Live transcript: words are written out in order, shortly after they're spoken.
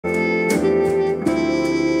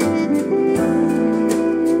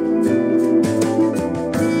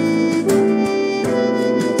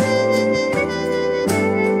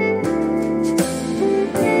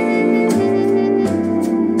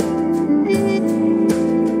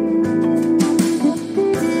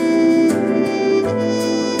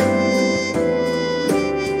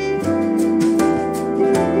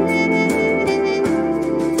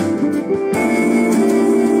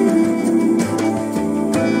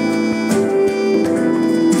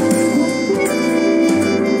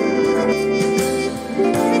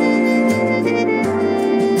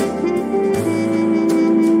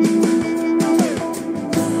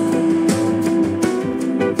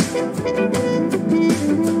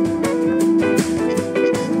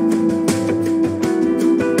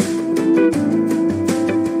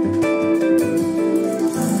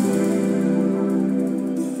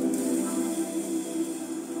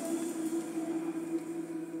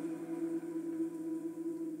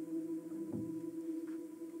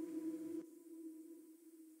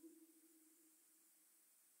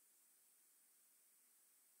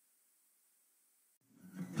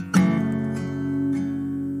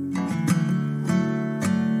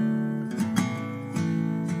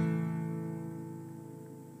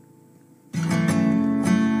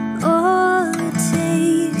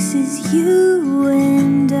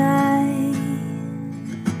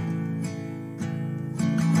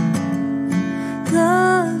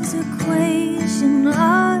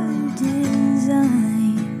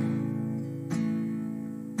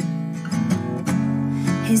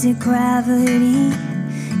Is it gravity,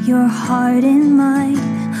 your heart and mine?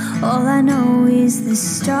 All I know is the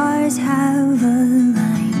stars have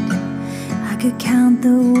aligned. I could count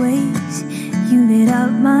the ways you lit up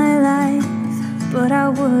my life, but I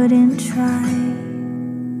wouldn't try.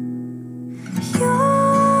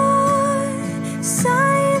 Your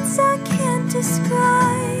science I can't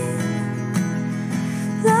describe.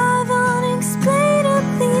 Love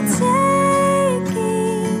unexplainably taking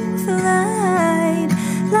flight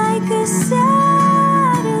like a satellite.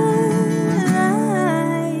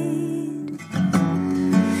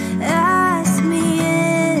 Ask me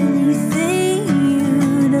anything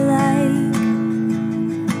you'd like.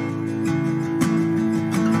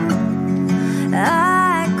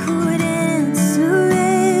 I could answer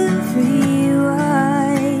every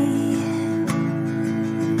why.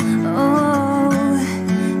 Oh,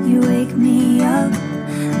 you wake me up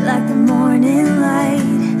like the morning light.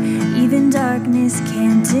 Even darkness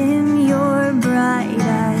can't dim your bright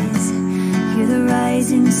eyes. You're the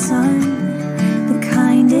rising sun, the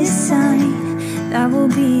kindest sign that we'll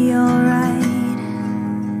be alright.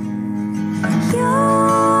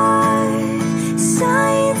 Your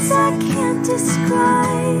science I can't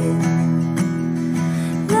describe.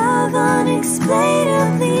 Love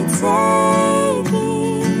unexplainably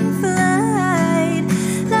taking flight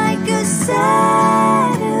like a satellite.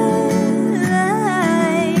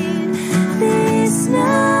 This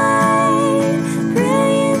night,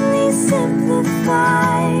 brilliantly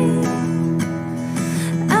simplified.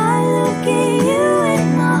 I look at you and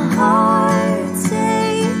my heart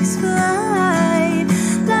takes flight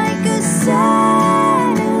like a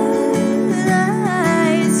satellite,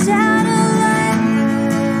 satellite.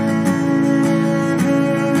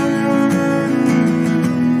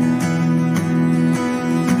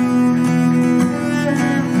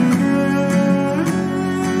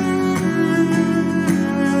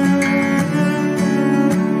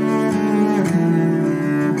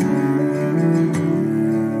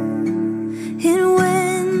 And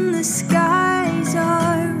when the skies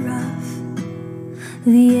are rough,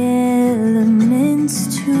 the elements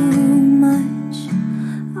too much,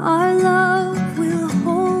 our love will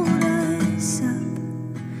hold us up.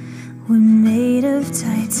 We're made of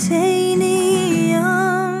titanium.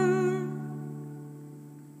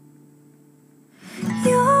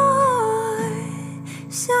 Your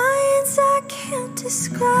science I can't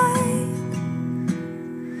describe.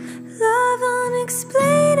 Love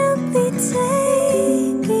unexplainably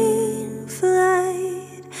taking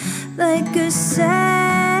flight like a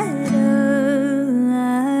satellite.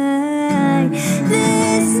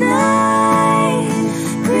 This night,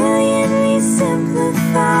 brilliantly simplified.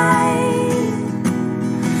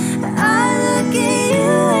 I look at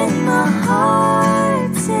you and my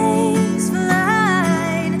heart takes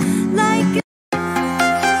flight like a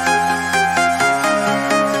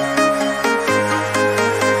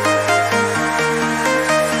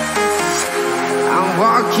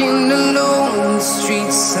walking alone, the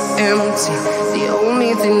streets are empty. The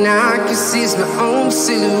only thing I can see is my own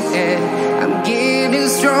silhouette. I'm getting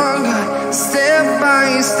stronger, step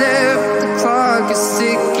by step. The clock is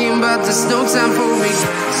ticking, but there's no time for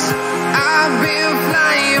regrets. I've been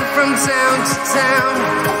flying from town to town,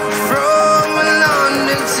 from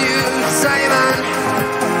London to Taiwan.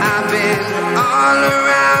 I've been all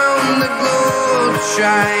around the globe,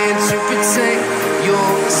 trying to protect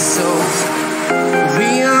your soul.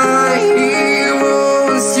 We are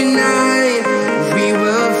heroes tonight. We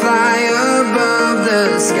will fly above the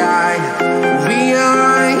sky. We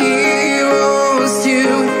are heroes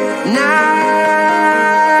tonight.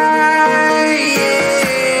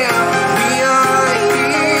 Yeah. We are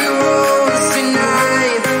heroes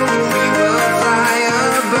tonight. We will fly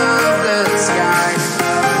above the sky.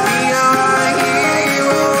 We are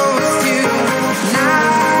heroes tonight.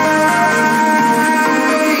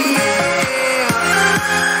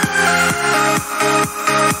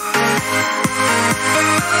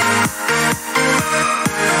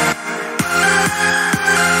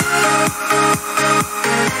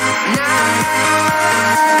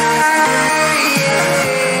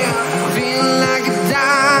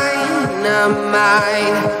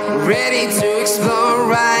 Ready to explore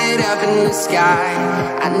right up in the sky.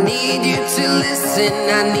 I need you to listen,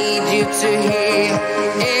 I need you to hear,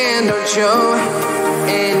 and don't show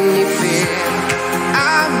any fear.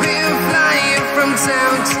 I've been flying from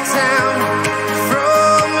town to town,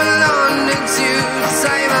 from London to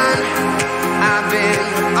Taiwan. I've been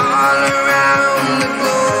all around the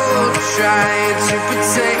globe, trying to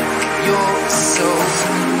protect your soul.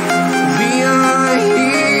 We are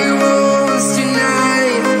heroes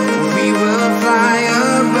tonight. We will fly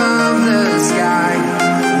above the sky.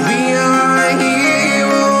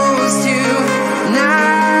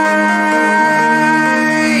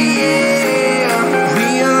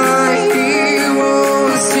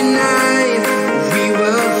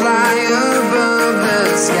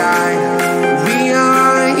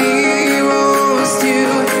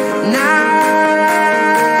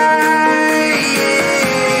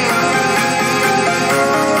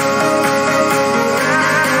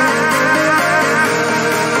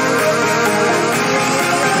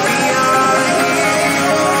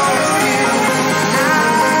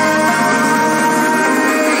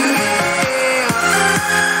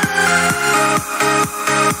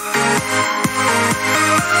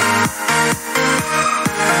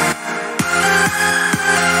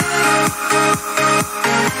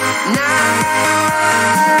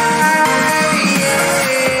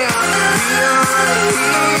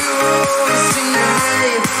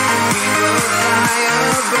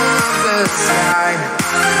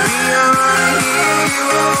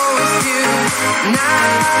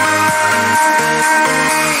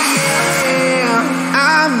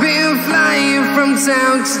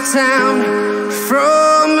 town,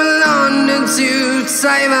 from London to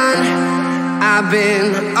Taiwan. I've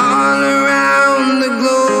been all around the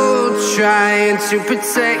globe trying to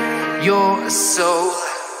protect your soul.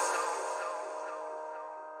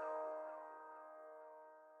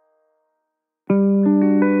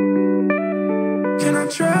 Can I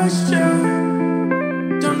trust you?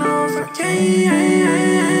 Don't know if I can.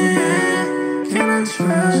 Can I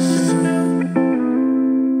trust you?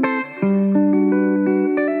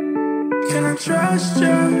 Can I trust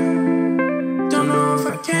you? Don't know if I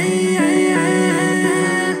can.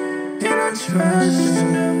 Can I trust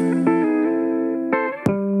you?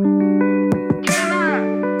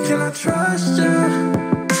 Can I trust you?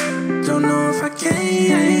 Don't know if I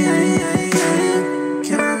can.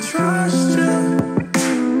 Can I trust you?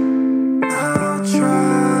 I'll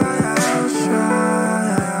try, I'll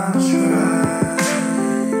try, I'll try.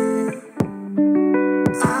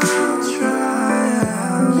 I'll try,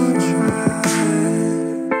 I'll try.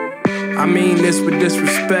 I mean this with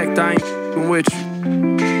disrespect, I ain't with you.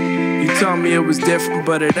 You told me it was different,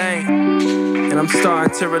 but it ain't. And I'm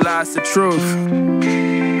starting to realize the truth.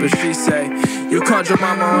 But she say, you called your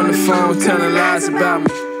mama on the phone telling lies about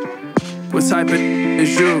me. What type of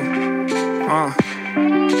is you?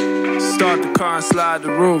 Start the car and slide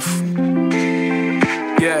the roof.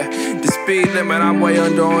 Yeah, the speed limit I'm way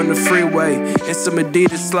under on the freeway. And some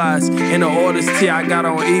Adidas slides in the orders tee I got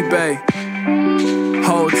on eBay.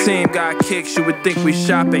 Whole team got kicks, you would think we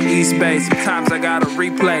shop at East Bay. Sometimes I gotta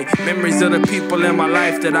replay memories of the people in my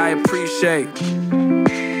life that I appreciate.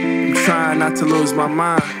 I'm trying not to lose my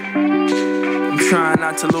mind. I'm trying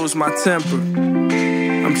not to lose my temper.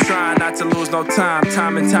 I'm trying not to lose no time.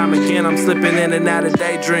 Time and time again I'm slipping in and out of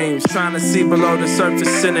daydreams, trying to see below the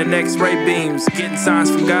surface in X-ray beams. Getting signs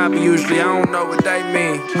from God, but usually I don't know what they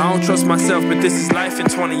mean. I don't trust myself, but this is life in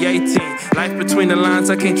 2018. Life between the lines,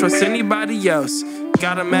 I can't trust anybody else.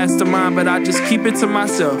 Got a mastermind, but I just keep it to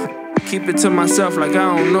myself. Keep it to myself like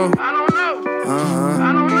I don't know. I don't know.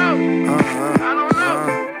 I don't know. I don't know.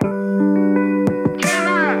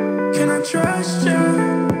 Can I trust you?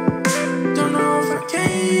 Don't know if I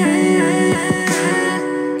can.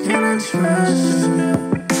 Can I trust you?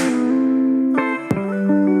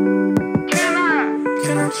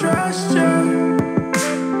 Can I trust you?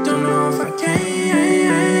 Don't know if I can.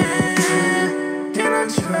 Can I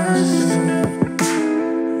trust you?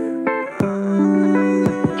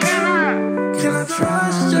 Can I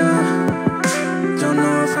trust you? Don't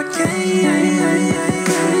know if I can.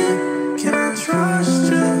 Can I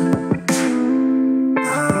trust you?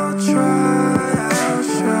 I'll try, I'll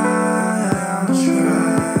try, I'll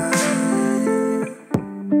try.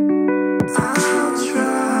 I'll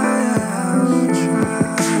try, I'll try.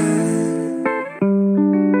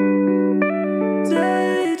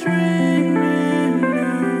 Daydreaming,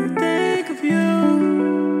 I think of you.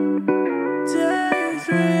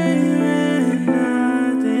 Daydreaming, I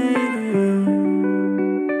think of you.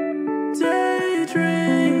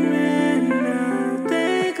 Daydreaming, I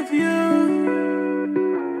think of you.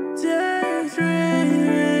 Daydreaming,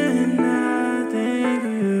 I think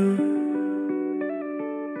of you.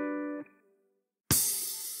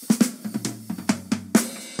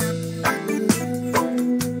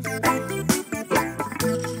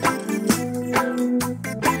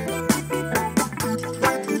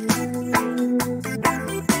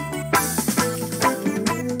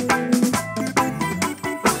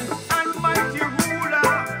 Almighty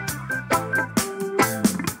ruler,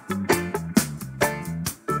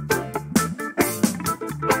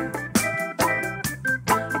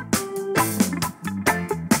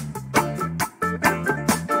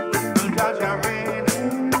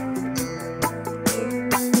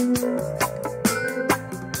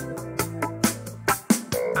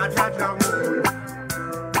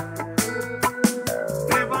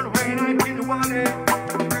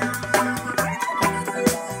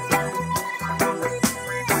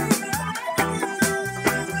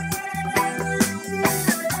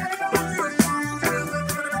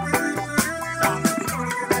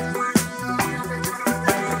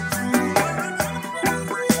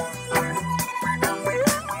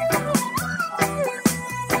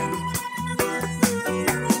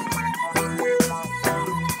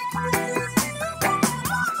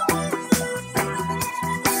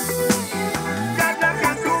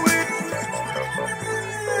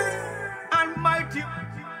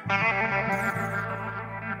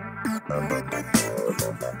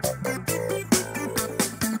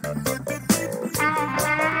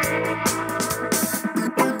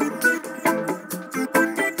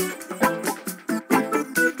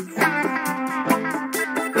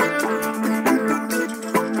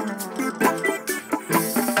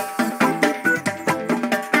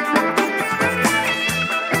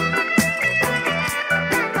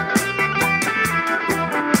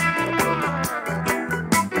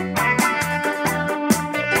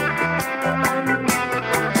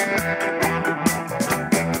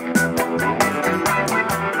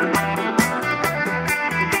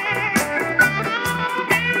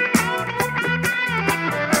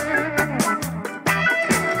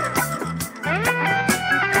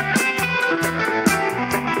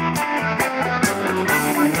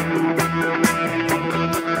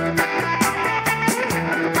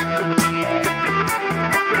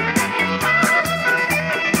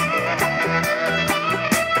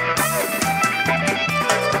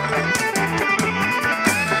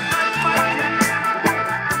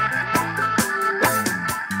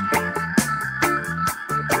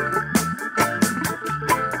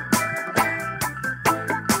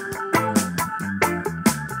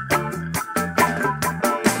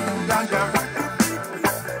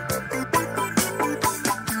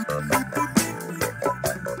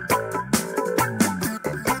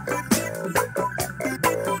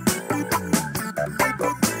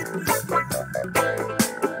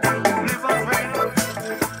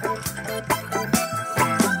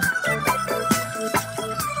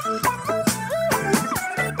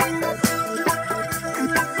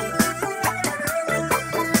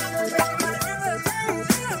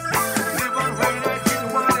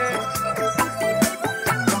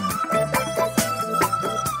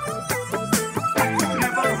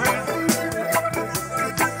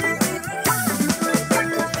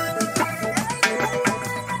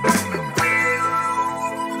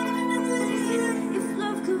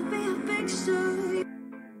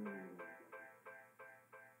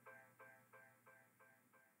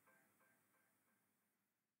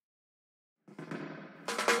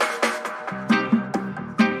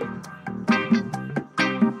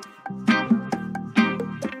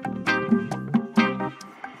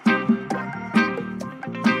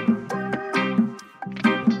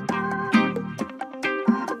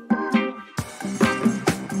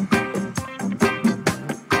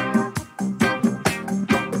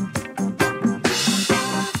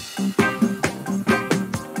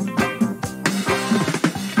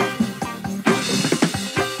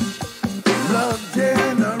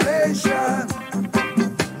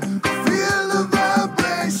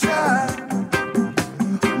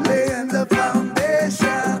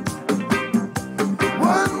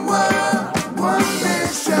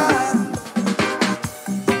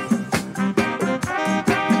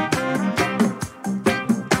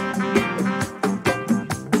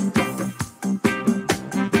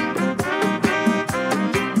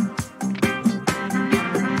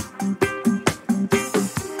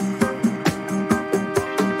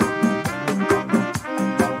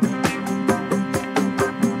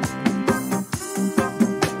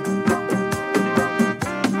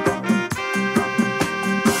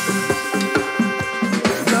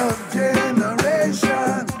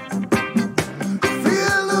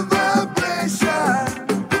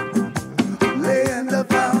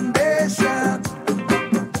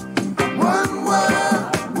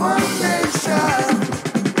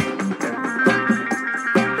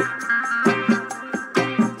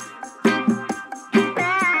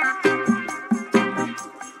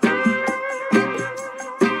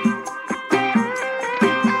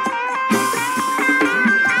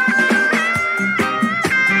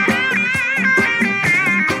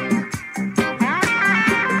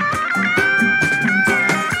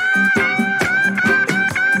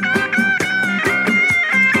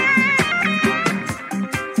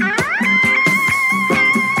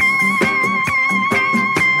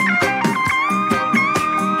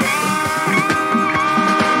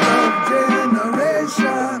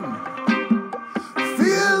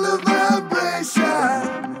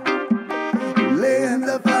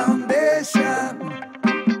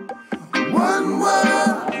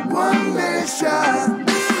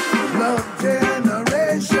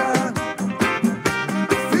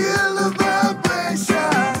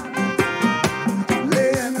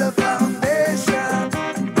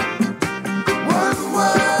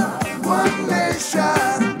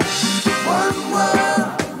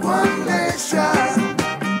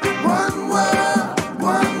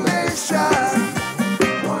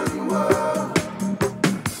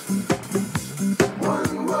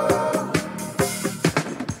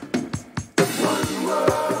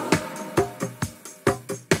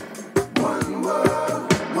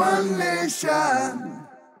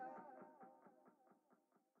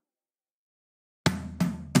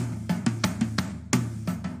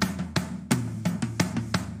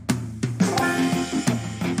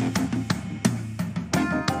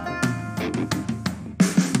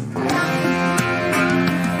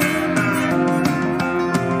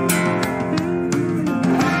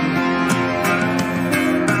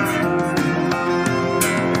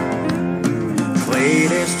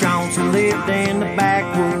 lived in the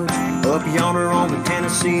backwoods, up yonder on the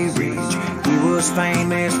Tennessee Ridge. He was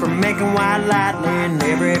famous for making white lightning.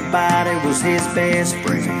 Everybody was his best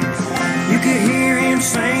friend. You could hear him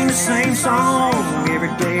sing the same song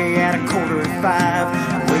every day at 4:45,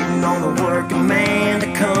 waiting on the working man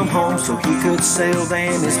to come home so he could sell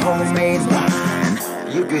them his homemade wine.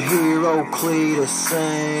 You could hear old Cletus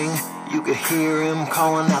sing. You could hear him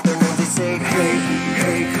calling out their names. They say, hey,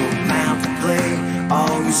 hey, come out to play.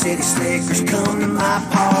 All you city slickers, come to my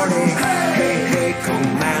party. Hey, hey,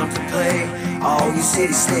 come out to play. All you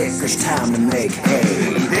city slickers, time to make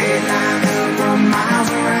hay. They line up for miles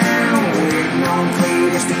around, waiting on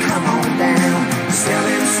Cletus to come on down,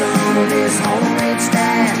 selling some of his homemade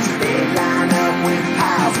stash. They line up with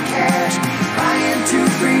piles of cash, buying 2,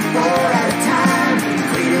 3, 4 at a time.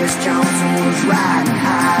 Cletus Johnson was riding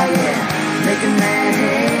high, yeah, making that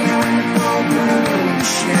hay when the full moon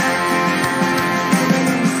shines.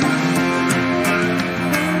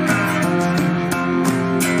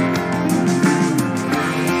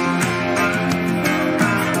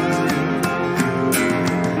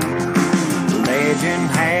 Legend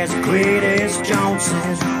has Cletus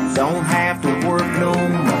Johnson don't have to work no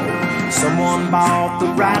more. Someone bought the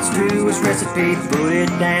rights to his recipe, put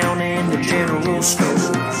it down in the general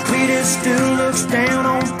store. Cletus still looks down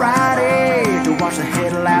on Friday to watch the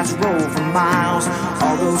headlights roll for miles.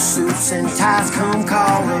 All those suits and ties come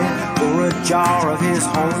calling for a jar of his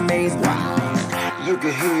homemade wine. You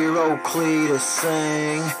could hear old Cletus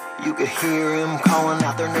sing. You could hear him calling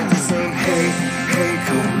out their names and say, hey, hey,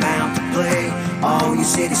 come out to play. All you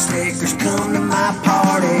city slickers, come to my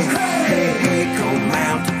party. Hey, hey, come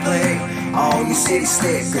out to play. All you city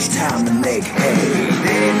slickers, time to make hay.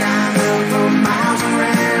 They line up for miles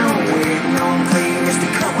around, waiting on Cletus to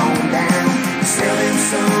come on down, selling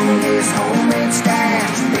some of his homemade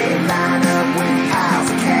stash. They line up with piles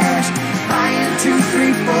of cash, buying 2,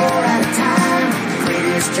 3, 4 at a time.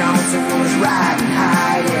 Cletus Johnson was riding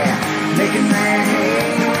high, yeah, making that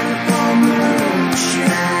hay when the full moon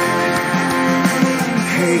shines.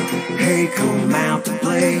 hey, come out to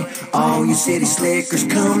play. All you city slickers,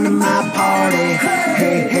 come to my party.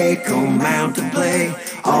 Hey, come out to play.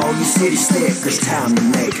 All you city slickers, time to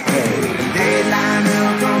make hay. They line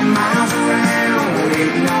up from miles around,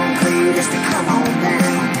 waiting on Cletus to come on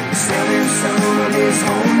down. Selling some of his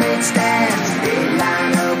homemade stash. They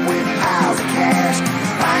line up with piles of cash,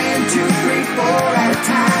 buying 2, 3, 4 at a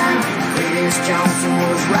time. Cletus Johnson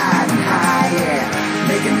was riding high, yeah,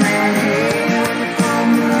 making that hay when the full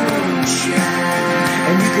moon shine.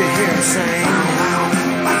 And you could hear him sing,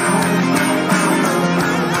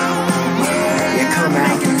 yeah, come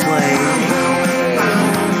out to play.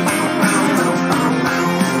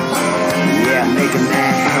 Yeah, making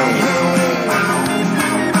that hay.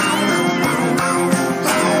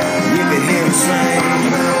 You could hear him sing,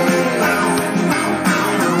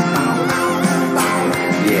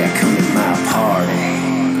 yeah, come to my party.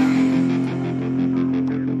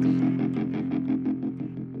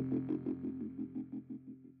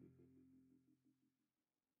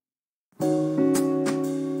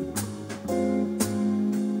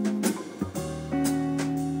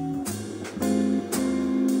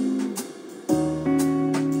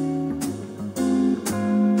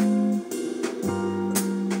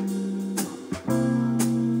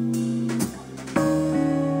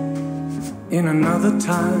 In another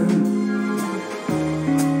time,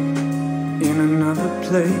 in another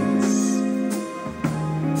place,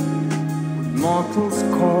 with mortals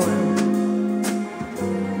coil,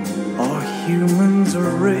 or humans a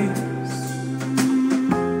race.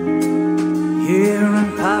 Here in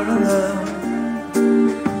parallel,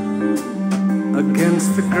 against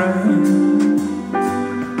the ground,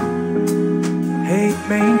 hate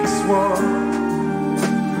makes war,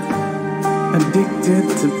 addicted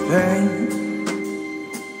to pain.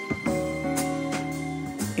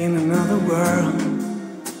 In another world,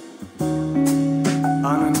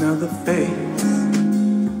 on another face,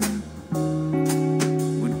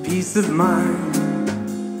 with peace of mind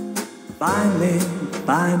finally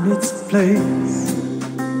find its place.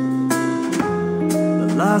 The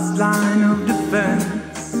last line of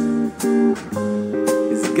defense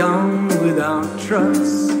is gone without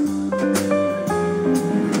trust.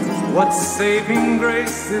 What saving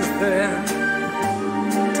grace is there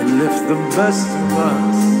to lift the best of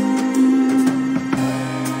us?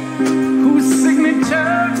 Whose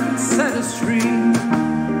signature can set us free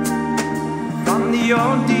from the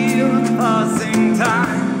ordeal of passing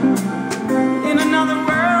time? In another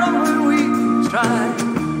world where we can try,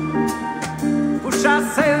 push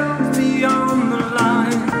ourselves beyond the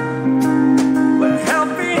line, where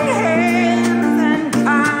helping hands and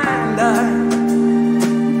kind eyes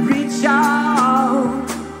reach out.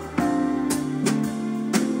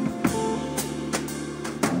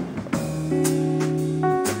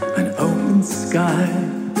 Sky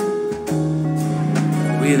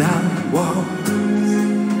without walls,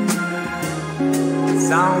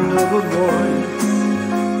 sound of a voice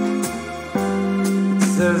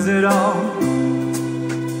says it all.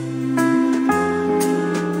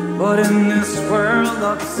 But in this world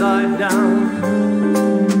upside down,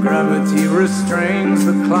 gravity restrains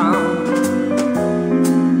the clown.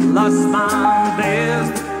 Lost mind bears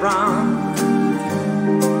the frown,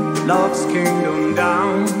 love's kingdom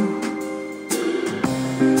down.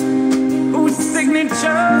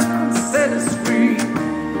 Signature set us free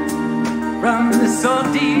from this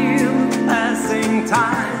ordeal of passing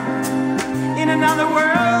time. In another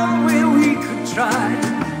world where we could try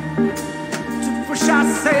to push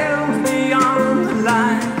ourselves beyond the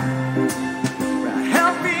line, where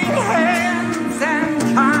helping hands and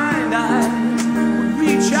kind eyes would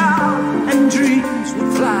reach out and dreams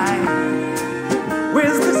would fly.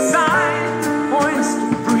 Where's the sign that points to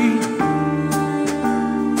free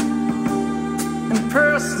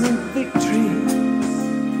personal victories?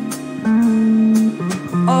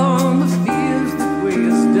 All the fears that weigh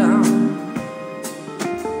us down,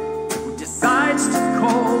 who decides to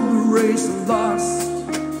call the race lost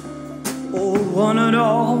or one and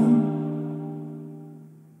all?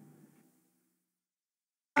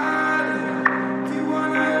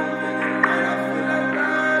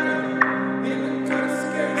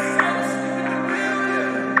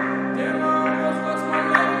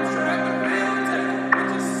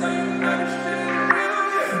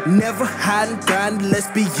 Never hiding, grinding, let's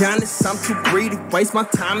be honest, I'm too greedy. Waste my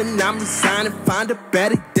time and I'm resigning. Find a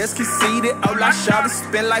better, that's conceited. All I shout is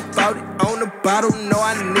spend like 40 on the bottle. Know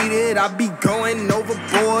I need it, I be going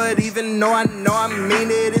overboard, even though I know I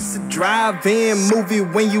mean it. It's a drive-in movie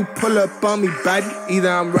when you pull up on me, baby. Either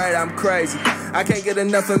I'm right or I'm crazy, I can't get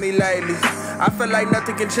enough of me lately. I feel like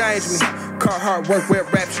nothing can change me. Car hard work, wear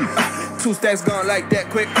rap shoes. 2 stacks gone like that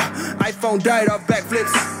quick. iPhone died off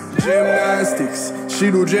backflips. Gymnastics,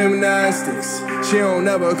 she do gymnastics. She don't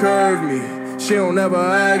never curve me, she don't never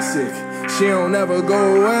act sick. She don't never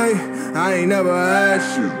go away, I ain't never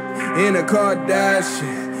asked you. In a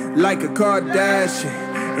Kardashian, like a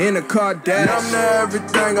Kardashian. In a Kardashian. I'm to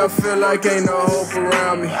everything, I feel like ain't no hope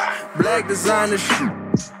around me. Black designer shit,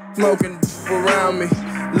 smoking around me.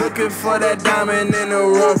 Looking for that diamond in the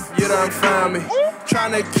rough, you done found me.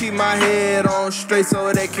 Tryna keep my head on straight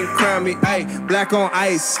so they can crown me. Ayy, black on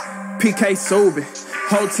ice, PK Subban.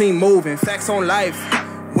 Whole team moving, facts on life.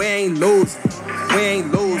 We ain't losing, we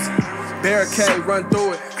ain't losing. Barricade, run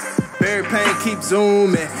through it. Barry Payne, keep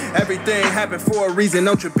zooming. Everything happened for a reason.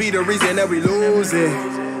 Don't you be the reason that we lose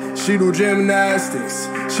it. She do gymnastics.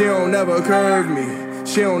 She don't never curve me.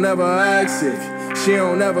 She don't never act sick. She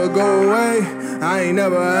don't never go away. I ain't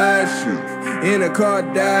never asked you. In a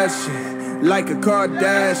Kardashian, like a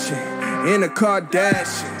Kardashian. In a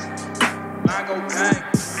Kardashian. I go bang,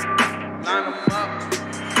 line them up,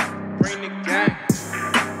 bring the gang.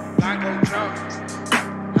 I go jump,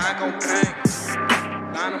 I go bang,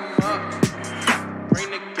 line them up, bring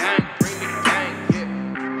the gang, yeah.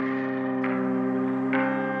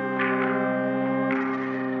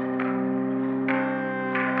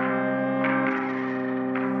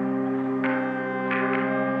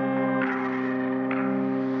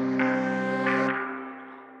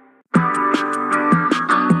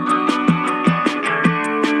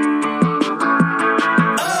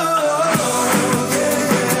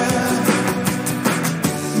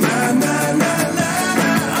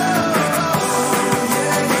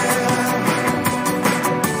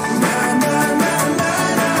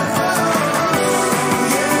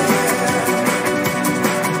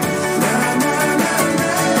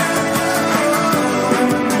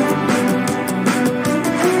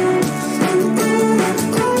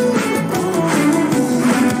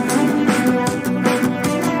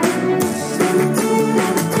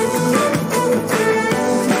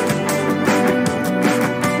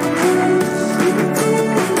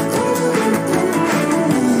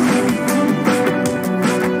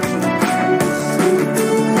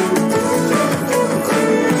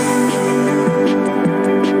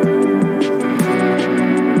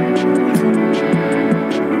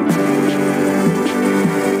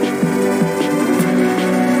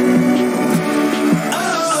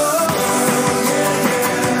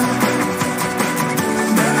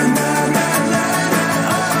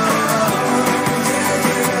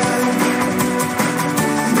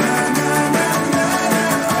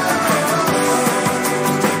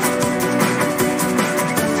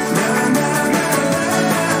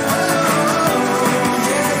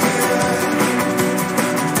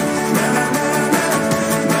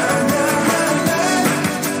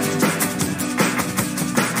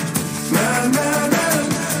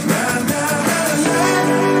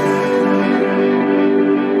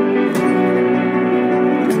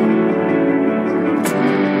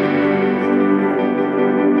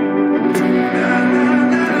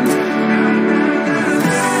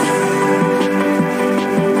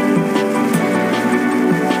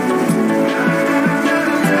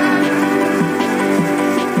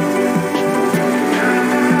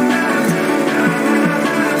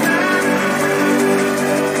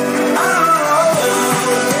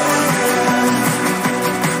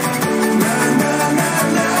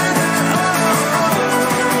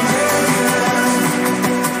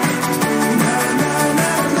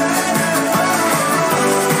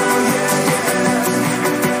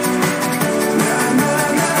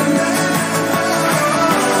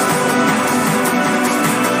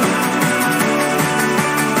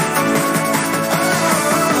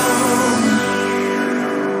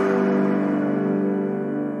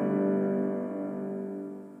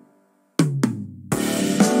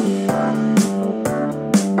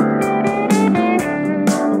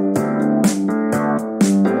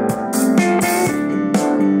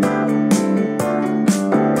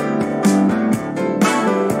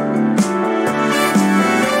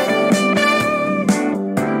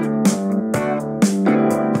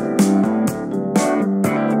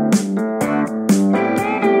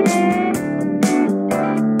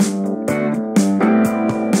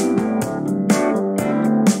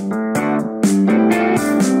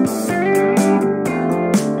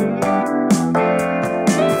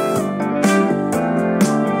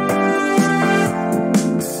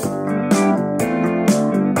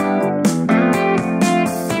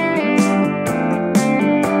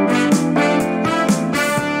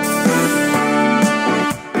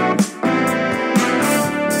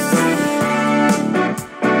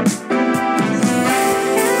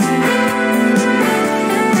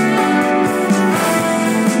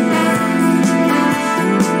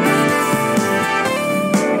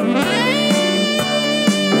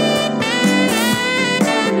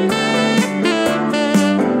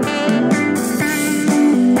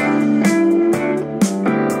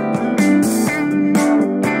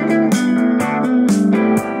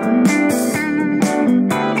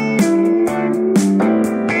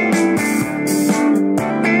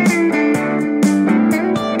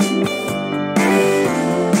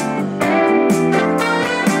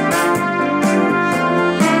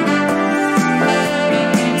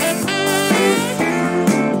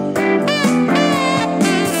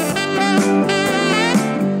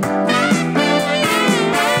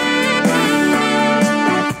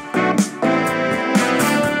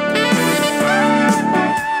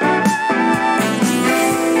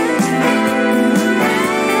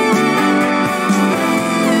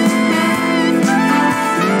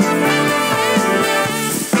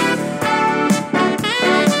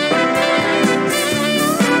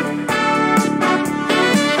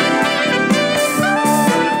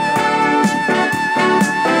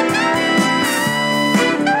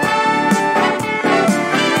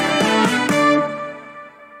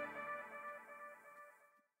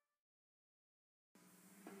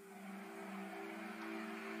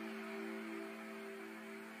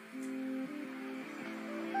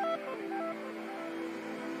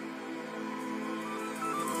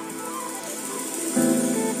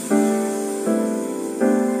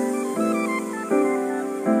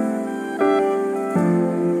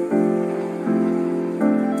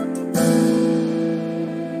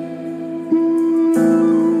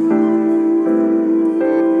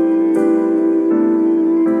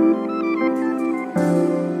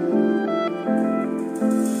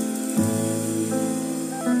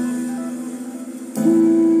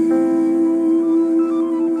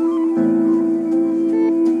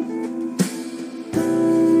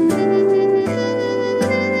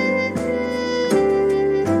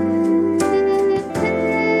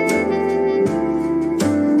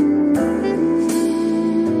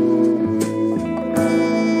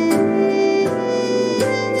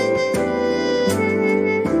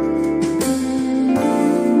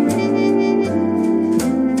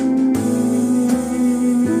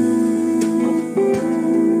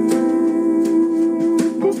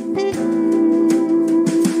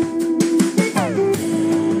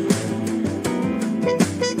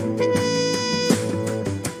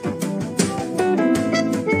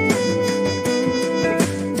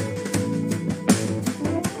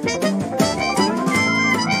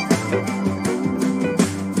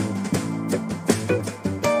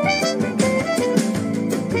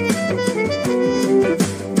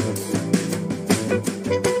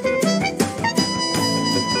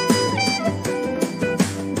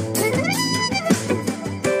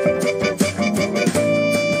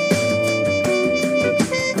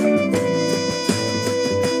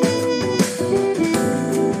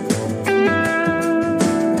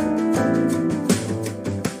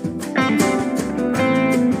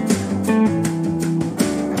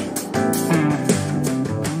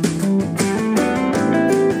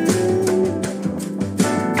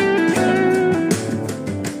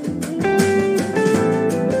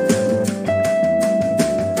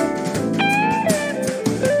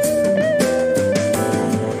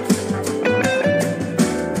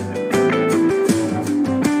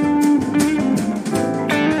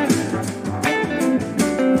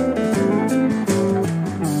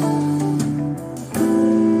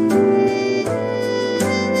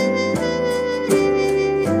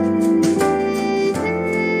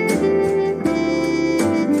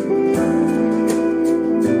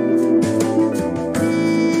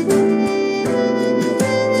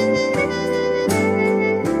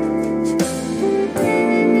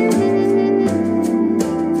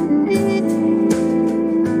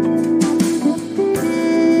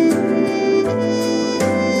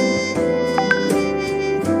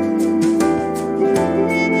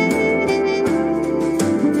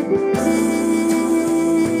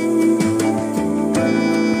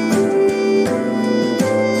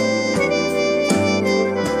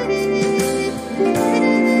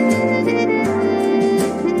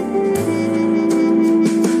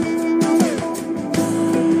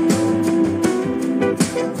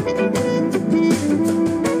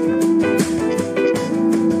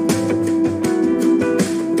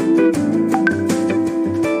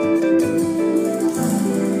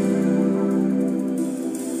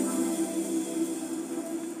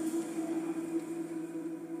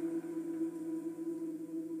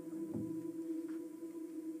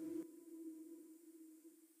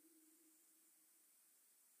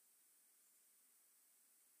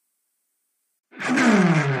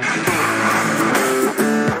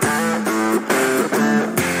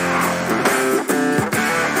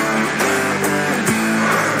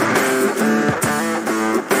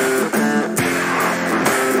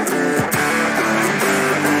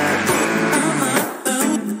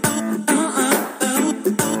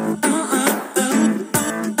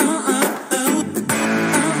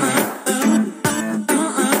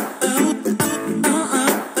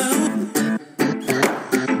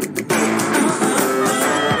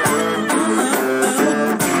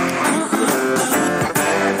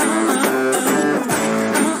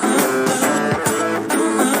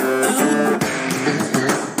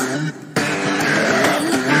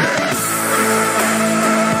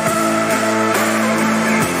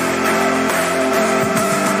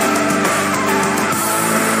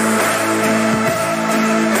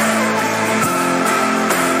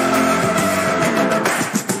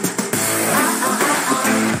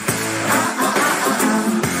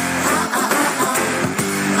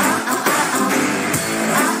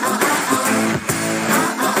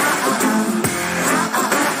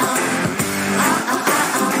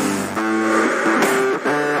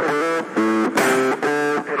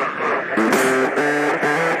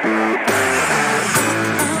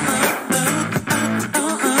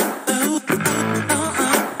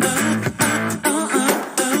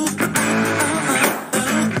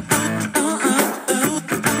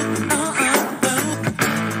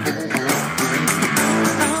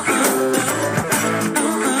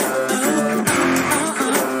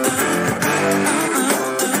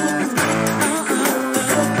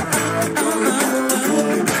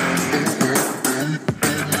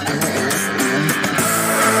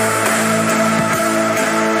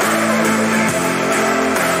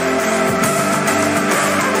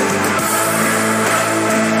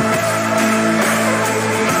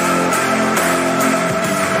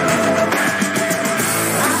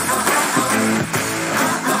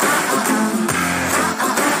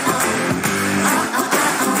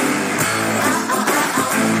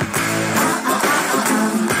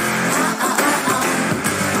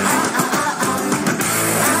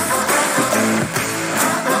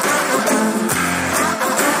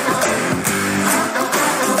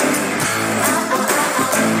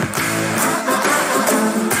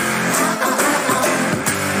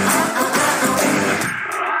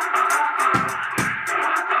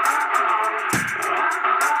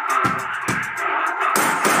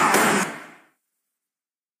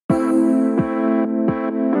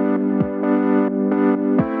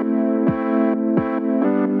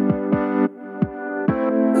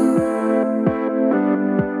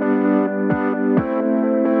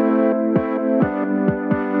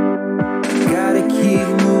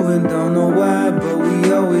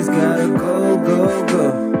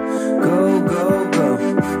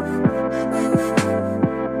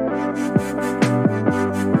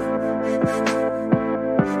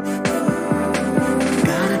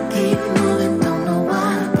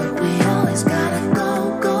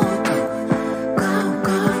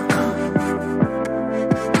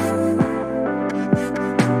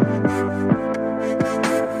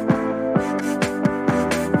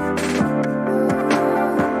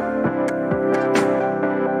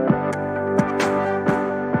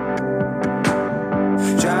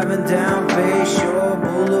 Bayshore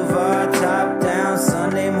Boulevard, top down,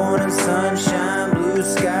 Sunday morning sunshine, blue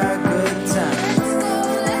sky, good time.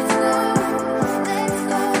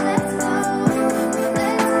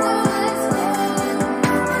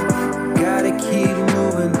 Gotta keep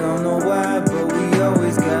moving, don't know why, but we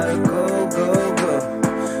always gotta go, go, go,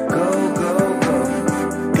 go, go, go.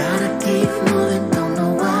 Gotta keep moving, don't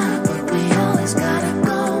know why, but we always gotta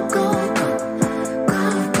go, go, go,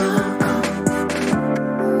 go, go, go.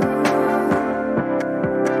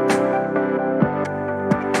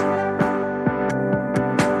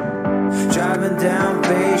 Driving down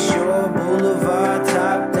Bayshore Boulevard,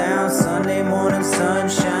 top down, Sunday morning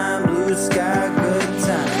sunshine, blue sky, good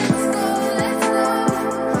time.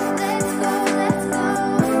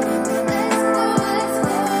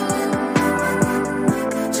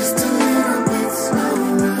 Just a little bit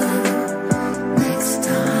slower next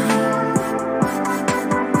time.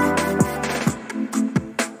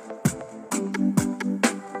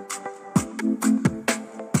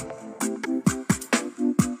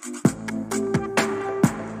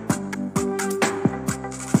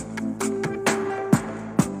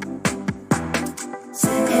 Say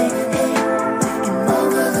hey, hey, taking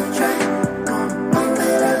over the track, gonna bump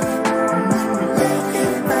it up and then we lay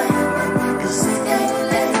it back. Cause say hey,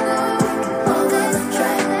 hey, taking over the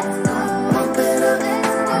track, gonna bump it up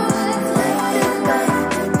and then we lay it back.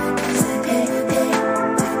 Say hey, hey,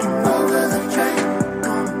 taking over the track,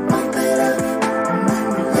 gonna bump it up and then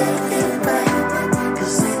we lay it back.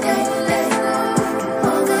 Cause say hey, hey, taking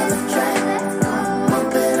over the track, gonna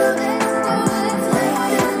bump it up and then we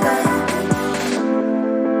lay it back.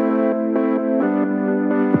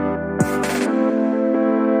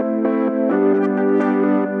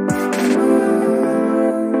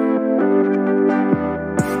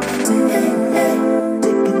 Say hey, hey,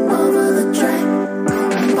 taking over the track,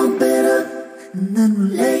 gonna bump it up and then we'll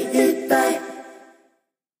lay it back.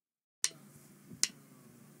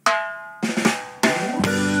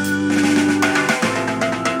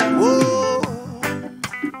 Whoa,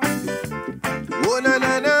 whoa, na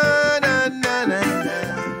na na na na na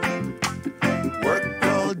na. Work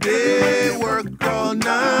all day, work all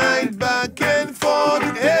night, back and forth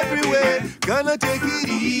everywhere. Gonna take it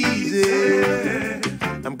easy.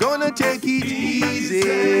 I'm gonna take it easy.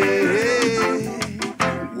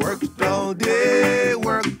 Worked all day,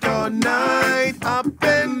 worked all night, up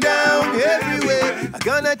and down everywhere. I'm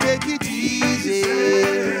gonna take it easy.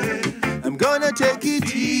 I'm gonna take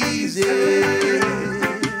it easy.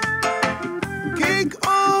 Kick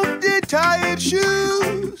off the tired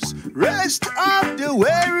shoes, rest off the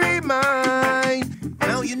weary mind.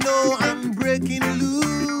 Now you know I'm breaking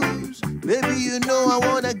loose. Baby, you know I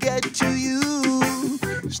wanna get to you.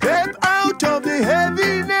 Step out of the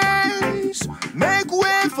heaviness, make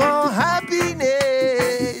way for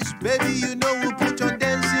happiness. Baby, you know we'll put on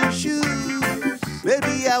dancing shoes.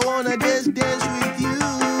 Baby, I wanna dance with you.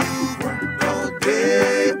 Work all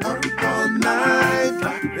day, up all night,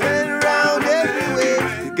 and round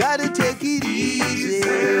everywhere. You gotta take it easy.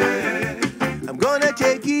 I'm gonna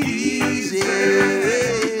take it easy.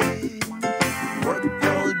 Work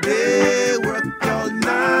all day, work all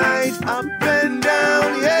night, up and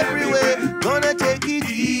down everywhere. Gonna take it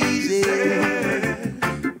easy.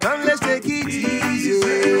 Come, let's take it easy.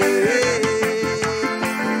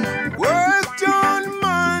 Worked on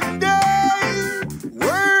Monday,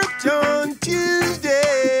 worked on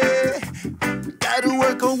Tuesday. Gotta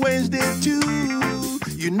work on Wednesday too.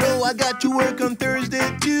 You know I got to work on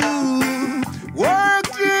Thursday too.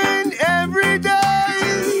 Working every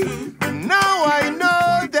day. Now I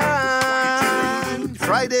know that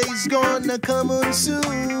Friday's gonna come on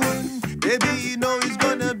soon. Baby, you know it's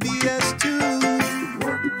gonna be us too.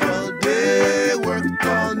 Worked all day, worked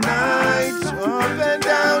all night, up and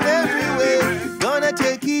down everywhere. Gonna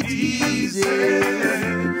take it easy.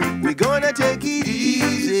 We're gonna take it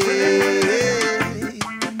easy.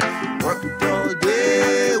 Worked all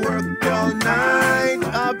day, worked all night,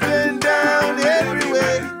 up and down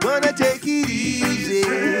everywhere. Gonna take it easy.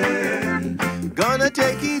 Gonna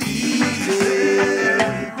take it easy.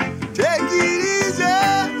 Take it easy.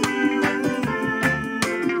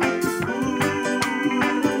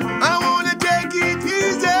 I wanna take it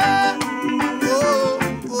easy. Oh,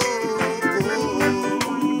 oh, oh.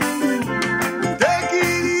 Take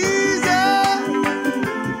it easy.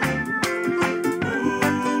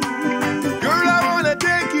 Girl, I wanna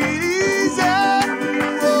take it easy.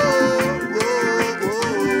 Oh, oh,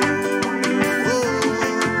 oh,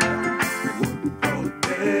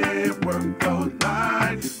 oh.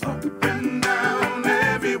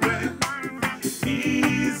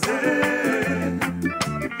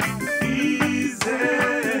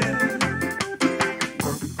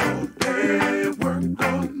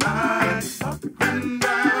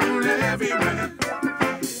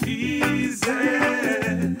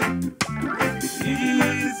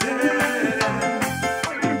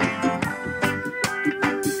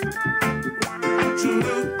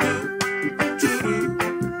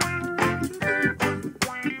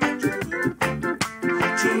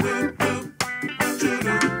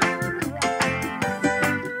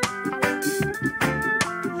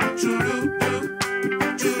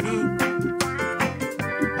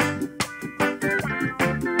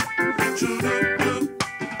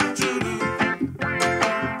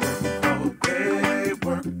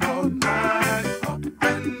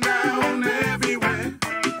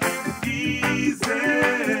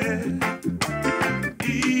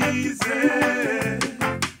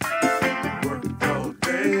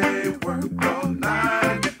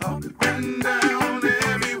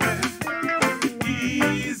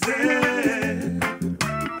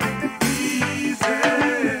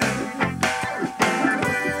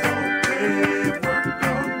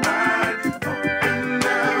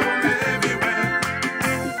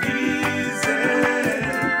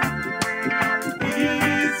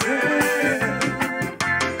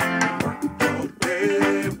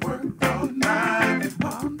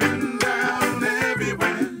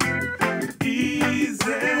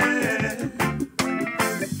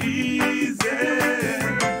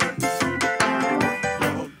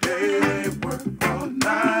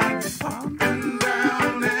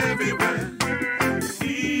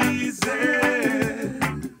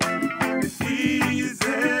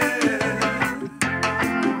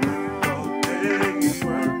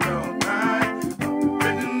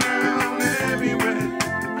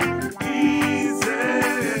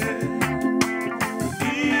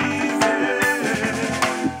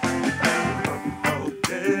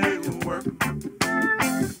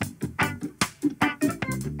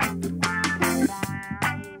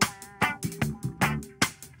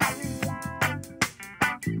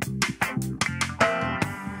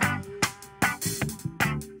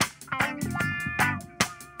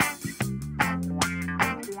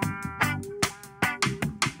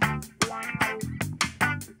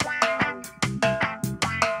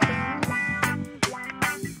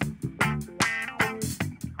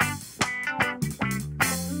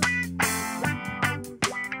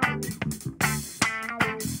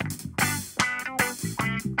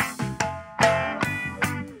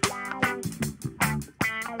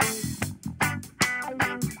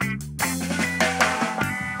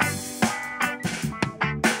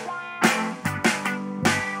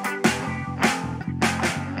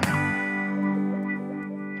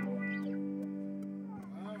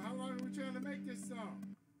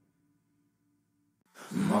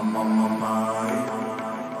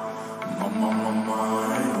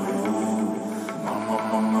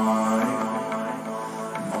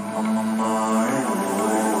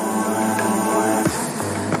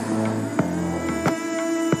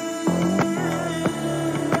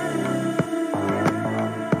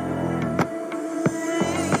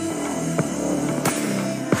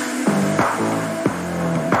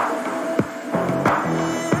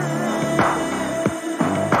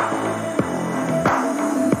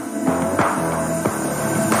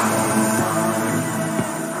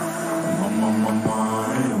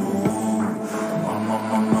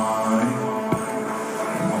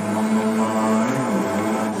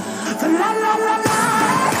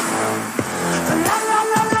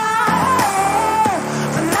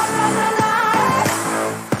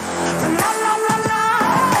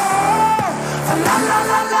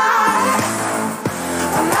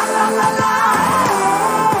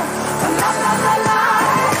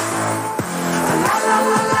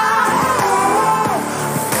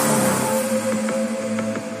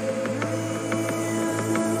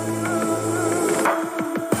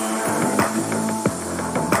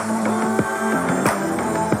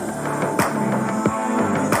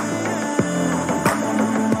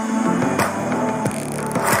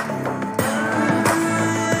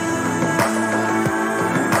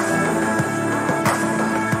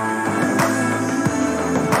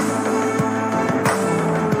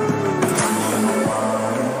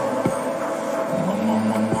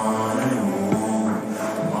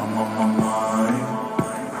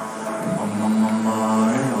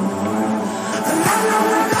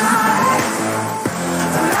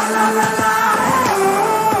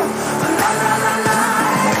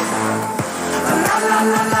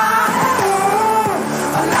 la la.